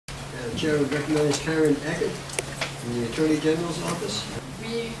The chair would recognize Karen Eckert from the Attorney General's office.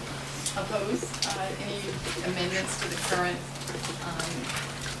 We oppose any amendments to the current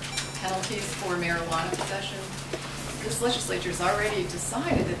penalties for marijuana possession. This legislature has already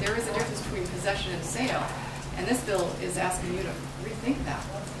decided that there is a difference between possession and sale, and this bill is asking you to rethink that.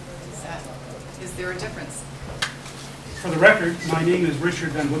 Is there a difference? For the record, my name is Richard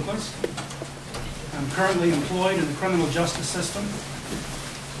Van Wickles. I'm currently employed in the criminal justice system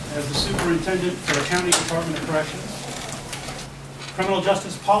as the superintendent for the County Department of Corrections. Criminal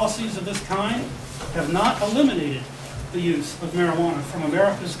justice policies of this kind have not eliminated the use of marijuana from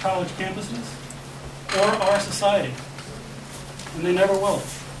America's college campuses or our society, and they never will.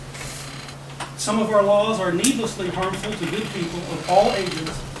 Some of our laws are needlessly harmful to good people of all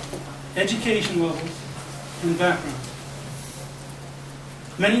ages, education levels, and backgrounds.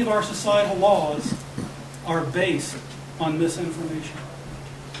 Many of our societal laws are based on misinformation.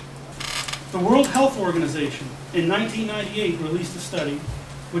 The World Health Organization in 1998 released a study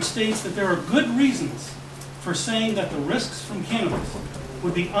which states that there are good reasons for saying that the risks from cannabis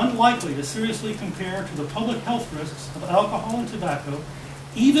would be unlikely to seriously compare to the public health risks of alcohol and tobacco,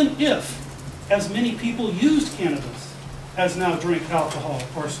 even if as many people used cannabis as now drink alcohol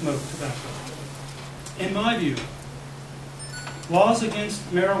or smoke tobacco. In my view, laws against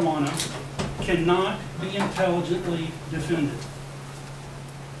marijuana cannot be intelligently defended.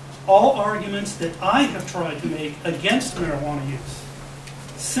 All arguments that I have tried to make against marijuana use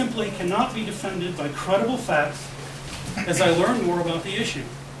simply cannot be defended by credible facts as I learn more about the issue.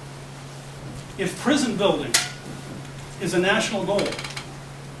 If prison building is a national goal,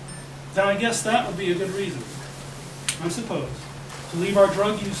 then I guess that would be a good reason, I suppose, to leave our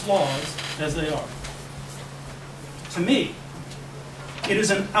drug use laws as they are. To me, it is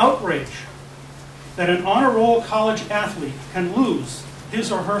an outrage that an honor roll college athlete can lose his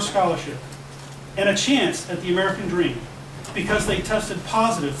or her scholarship and a chance at the American dream because they tested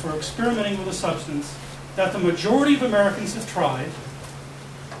positive for experimenting with a substance that the majority of Americans have tried,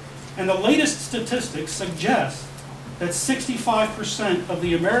 and the latest statistics suggest that 65% of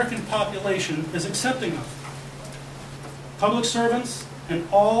the American population is accepting of. Public servants and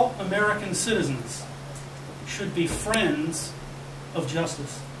all American citizens should be friends of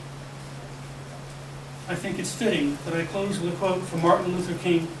justice. I think it's fitting that I close with a quote from Martin Luther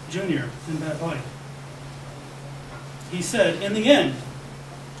King Jr. in that light. He said, "In the end,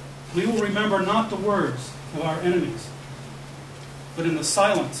 we will remember not the words of our enemies, but in the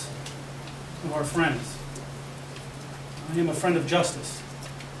silence of our friends." I am a friend of justice,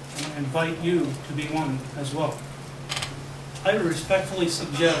 and I invite you to be one as well. I respectfully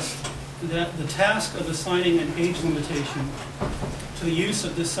suggest that the task of assigning an age limitation to the use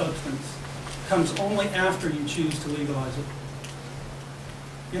of this substance comes only after you choose to legalize it.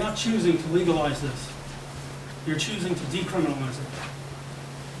 You're not choosing to legalize this. You're choosing to decriminalize it.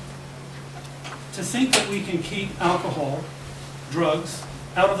 To think that we can keep alcohol, drugs,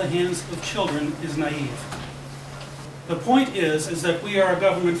 out of the hands of children is naive. The point is that we are a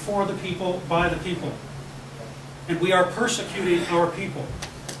government for the people, by the people. And we are persecuting our people.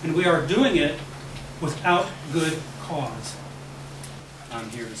 And we are doing it without good cause. I'm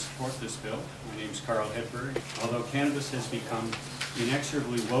here to support this bill. My name is Carl Hedberg. Although cannabis has become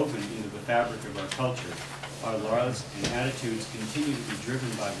inexorably woven into the fabric of our culture, our laws and attitudes continue to be driven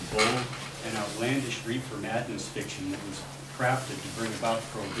by the bold and outlandish reefer madness fiction that was crafted to bring about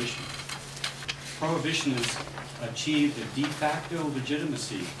prohibition. Prohibition has achieved a de facto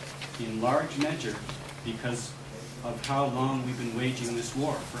legitimacy in large measure because of how long we've been waging this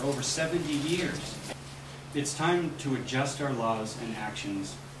war, for over 70 years. It's time to adjust our laws and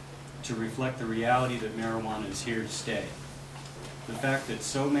actions to reflect the reality that marijuana is here to stay. The fact that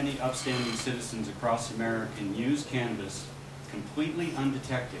so many upstanding citizens across America can use cannabis completely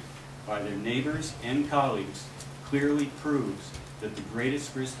undetected by their neighbors and colleagues clearly proves that the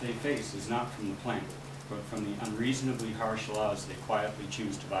greatest risk they face is not from the plant, but from the unreasonably harsh laws they quietly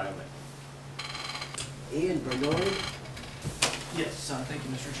choose to violate. Ian Bernard. Yes, thank you,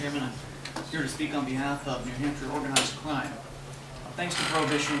 Mr. Chairman. I'm here to speak on behalf of New Hampshire organized crime. Thanks to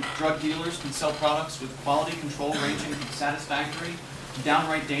prohibition, drug dealers can sell products with quality control ranging from satisfactory to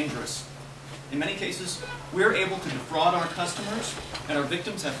downright dangerous. In many cases, we're able to defraud our customers, and our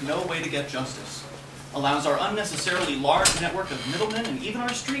victims have no way to get justice. Allows our unnecessarily large network of middlemen and even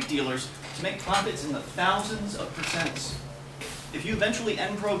our street dealers to make profits in the thousands of percents. If you eventually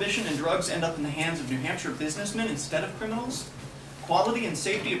end prohibition and drugs end up in the hands of New Hampshire businessmen instead of criminals, quality and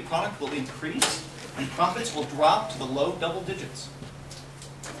safety of product will increase, and profits will drop to the low double digits.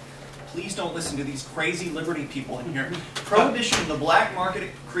 please don't listen to these crazy liberty people in here. Prohibition in the black market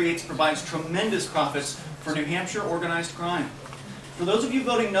it provides tremendous profits for New Hampshire organized crime. For those of you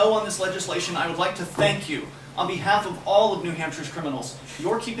voting no on this legislation, I would like to thank you on behalf of all of New Hampshire's criminals.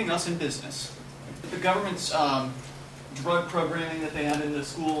 You're keeping us in business. The government's drug programming that they have in the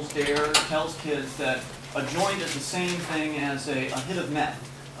schools, DARE, tells kids that a joint is the same thing as a hit of meth,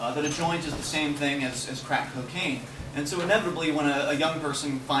 that a joint is the same thing as crack cocaine. And so inevitably when a young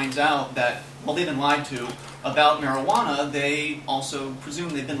person finds out that, well, they've been lied to about marijuana, they also presume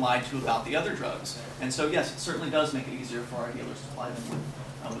they've been lied to about the other drugs. And so yes, it certainly does make it easier for our dealers to supply them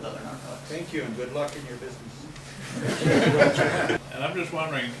with other narcotics. Thank you and good luck in your business. And I'm just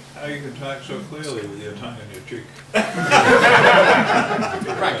wondering how you can talk so clearly with your tongue in your cheek.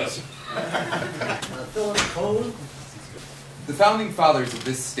 Practice. Philip Cole. The founding fathers of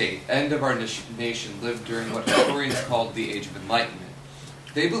this state and of our nation lived during what historians called the Age of Enlightenment.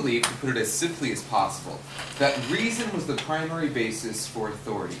 They believed, to put it as simply as possible, that reason was the primary basis for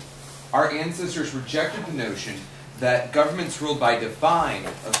authority. Our ancestors rejected the notion that governments ruled by divine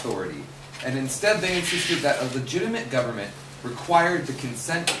authority, and instead they insisted that a legitimate government required the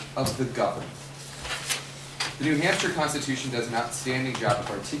consent of the governed. The New Hampshire Constitution does an outstanding job of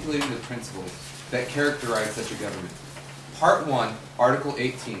articulating the principles that characterize such a government. Part 1, Article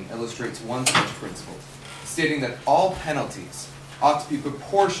 18, illustrates one such principle, stating that all penalties ought to be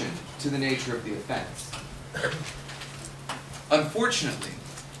proportioned to the nature of the offense. Unfortunately,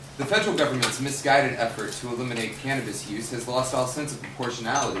 the federal government's misguided effort to eliminate cannabis use has lost all sense of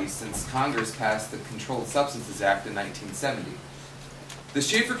proportionality since Congress passed the Controlled Substances Act in 1970. The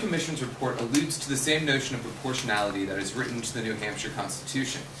Schaefer Commission's report alludes to the same notion of proportionality that is written into the New Hampshire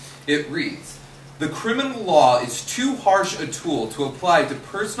Constitution. It reads, "The criminal law is too harsh a tool to apply to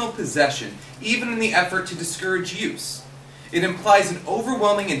personal possession even in the effort to discourage use. It implies an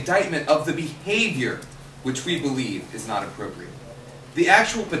overwhelming indictment of the behavior, which we believe is not appropriate. The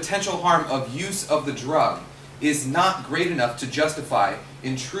actual potential harm of use of the drug is not great enough to justify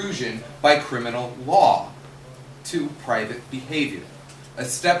intrusion by criminal law to private behavior, a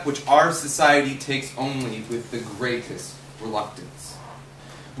step which our society takes only with the greatest reluctance.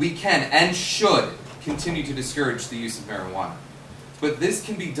 We can and should continue to discourage the use of marijuana, but this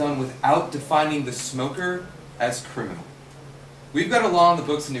can be done without defining the smoker as criminal. We've got a law in the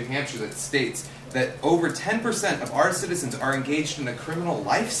books in New Hampshire that states that over 10% of our citizens are engaged in a criminal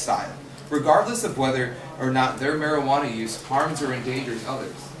lifestyle, regardless of whether or not their marijuana use harms or endangers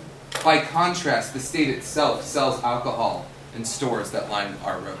others. By contrast, the state itself sells alcohol in stores that line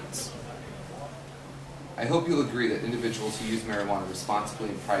our roads. I hope you'll agree that individuals who use marijuana responsibly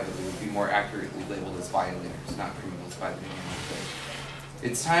and privately would be more accurately labeled as violators, not criminals by the New Hampshire Code.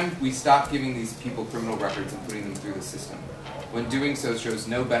 It's time we stop giving these people criminal records and putting them through the system, when doing so shows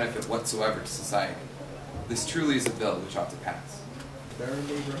no benefit whatsoever to society. This truly is a bill which ought to pass."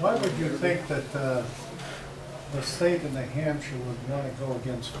 Why would you think that the state of New Hampshire would want to go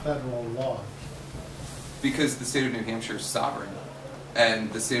against federal law? Because the state of New Hampshire is sovereign,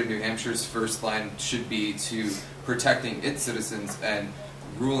 and the state of New Hampshire's first line should be to protecting its citizens and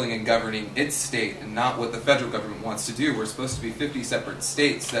ruling and governing its state, and not what the federal government wants to do. We're supposed to be 50 separate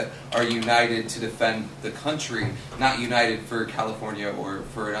states that are united to defend the country, not united for California or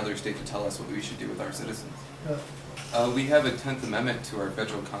for another state to tell us what we should do with our citizens. We have a 10th Amendment to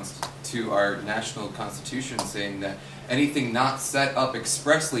our national constitution saying that anything not set up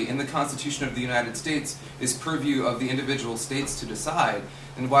expressly in the Constitution of the United States is purview of the individual states to decide.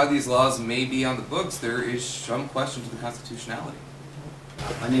 And while these laws may be on the books, there is some question to the constitutionality.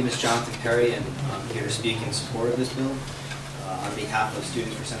 My name is Jonathan Perry, and I'm here to speak in support of this bill on behalf of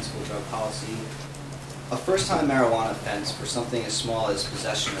Students for Sensible Drug Policy. A first-time marijuana offense for something as small as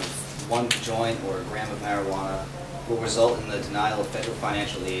possession of 1 joint or a gram of marijuana will result in the denial of federal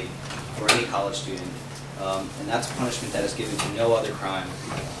financial aid for any college student, and that's a punishment that is given to no other crime,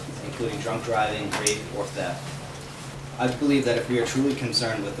 including drunk driving, rape, or theft. I believe that if we are truly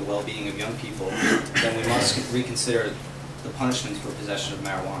concerned with the well-being of young people, then we must reconsider the punishments for possession of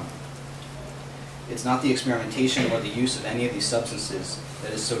marijuana. It's not the experimentation or the use of any of these substances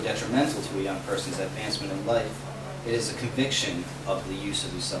that is so detrimental to a young person's advancement in life. It is a conviction of the use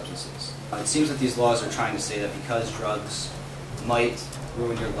of these substances. It seems that these laws are trying to say that because drugs might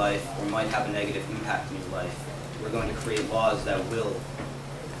ruin your life or might have a negative impact on your life, we're going to create laws that will.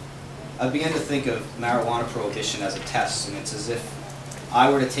 I began to think of marijuana prohibition as a test, and it's as if I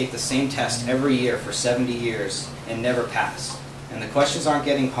were to take the same test every year for 70 years and never pass. And the questions aren't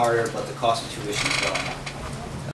getting harder, but the cost of tuition is going up.